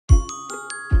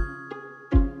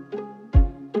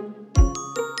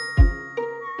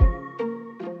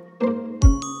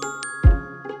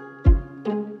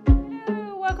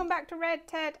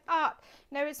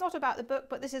it's not about the book,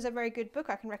 but this is a very good book.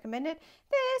 I can recommend it.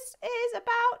 This is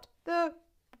about the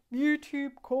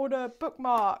YouTube Corner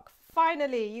bookmark.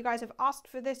 Finally, you guys have asked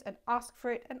for this and asked for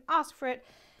it and asked for it.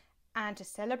 And to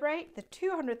celebrate the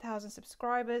 200,000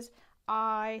 subscribers,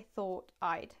 I thought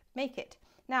I'd make it.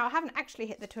 Now, I haven't actually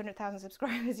hit the 200,000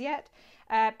 subscribers yet,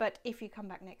 but if you come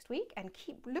back next week and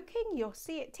keep looking, you'll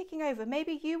see it ticking over.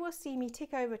 Maybe you will see me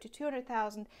tick over to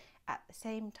 200,000 at the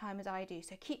same time as I do.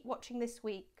 So keep watching this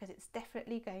week because it's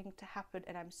definitely going to happen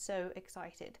and I'm so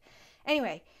excited.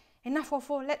 Anyway, enough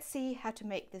waffle. Let's see how to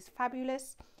make this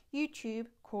fabulous YouTube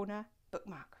Corner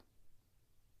bookmark.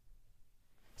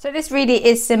 So this really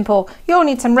is simple. You'll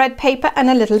need some red paper and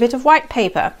a little bit of white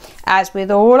paper. As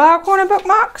with all our corner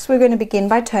bookmarks, we're going to begin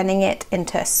by turning it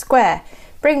into a square.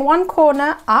 Bring one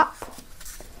corner up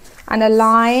and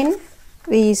align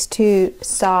these two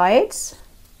sides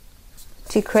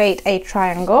to create a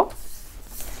triangle.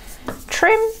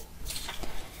 Trim.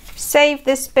 Save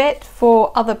this bit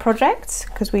for other projects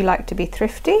because we like to be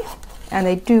thrifty and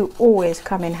they do always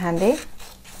come in handy.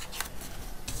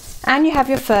 And you have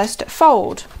your first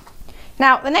fold.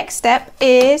 Now the next step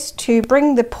is to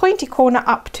bring the pointy corner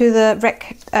up to the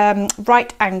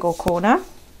right angle corner,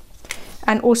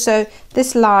 and also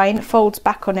this line folds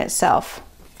back on itself.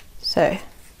 So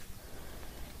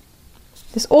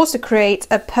this also creates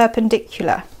a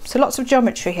perpendicular, so lots of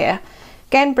geometry here.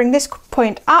 Again, bring this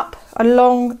point up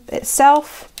along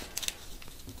itself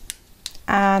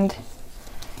and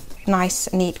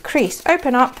nice neat crease.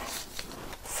 Open up,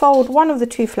 fold one of the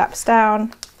two flaps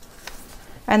down,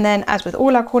 and then as with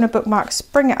all our corner bookmarks,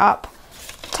 bring it up,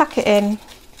 tuck it in,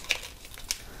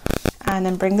 and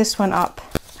then bring this one up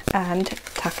and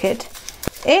tuck it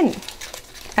in.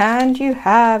 And you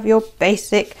have your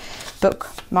basic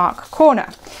bookmark corner.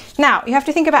 Now you have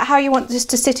to think about how you want this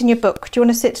to sit in your book. Do you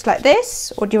want to sit like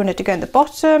this, or do you want it to go in the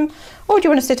bottom, or do you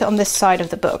want to sit it on this side of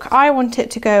the book? I want it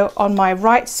to go on my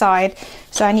right side,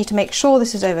 so I need to make sure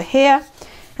this is over here.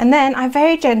 And then I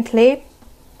very gently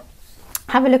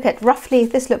have a look at roughly,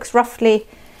 this looks roughly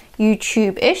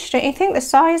YouTube-ish, don't you think, the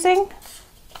sizing?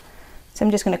 So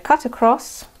I'm just going to cut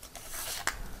across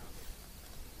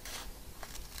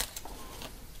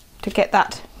to get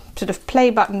that sort of play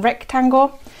button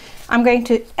rectangle. I'm going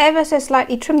to ever so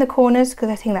slightly trim the corners because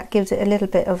I think that gives it a little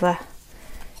bit of a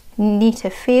neater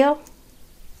feel.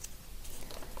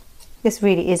 This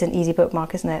really is an easy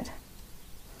bookmark, isn't it?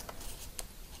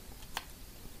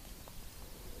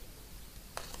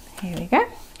 Here we go.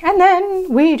 And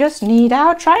then we just need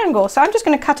our triangle. So I'm just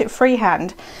going to cut it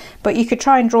freehand, but you could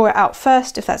try and draw it out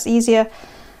first if that's easier.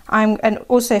 And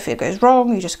also if it goes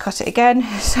wrong, you just cut it again.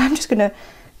 So I'm just going to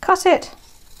cut it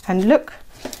and look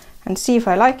and see if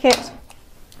I like it.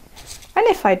 And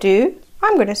if I do,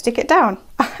 I'm going to stick it down.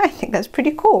 I think that's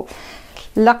pretty cool.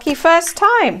 Lucky first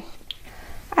time.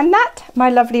 And that,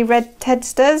 my lovely red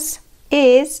tedsters,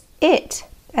 is it.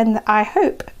 And I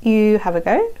hope you have a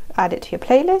go. Add it to your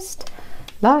playlist.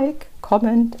 Like,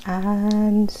 comment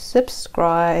and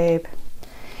subscribe.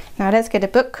 Now let's get a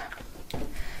book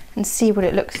and see what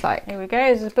it looks like. Here we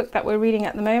go. This is a book that we're reading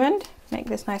at the moment. Make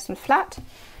this nice and flat.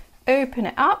 Open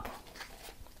it up.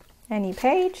 Any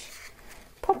page.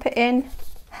 Pop it in.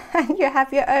 And you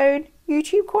have your own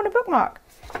YouTube Corner bookmark.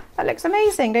 That looks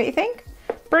amazing, don't you think?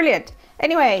 Brilliant.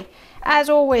 Anyway, as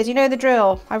always, you know the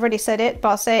drill. I've already said it, but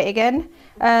I'll say it again.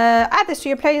 Add this to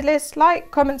your playlist,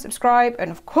 like, comment, subscribe, and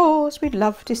of course, we'd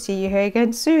love to see you here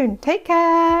again soon. Take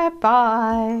care.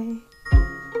 Bye.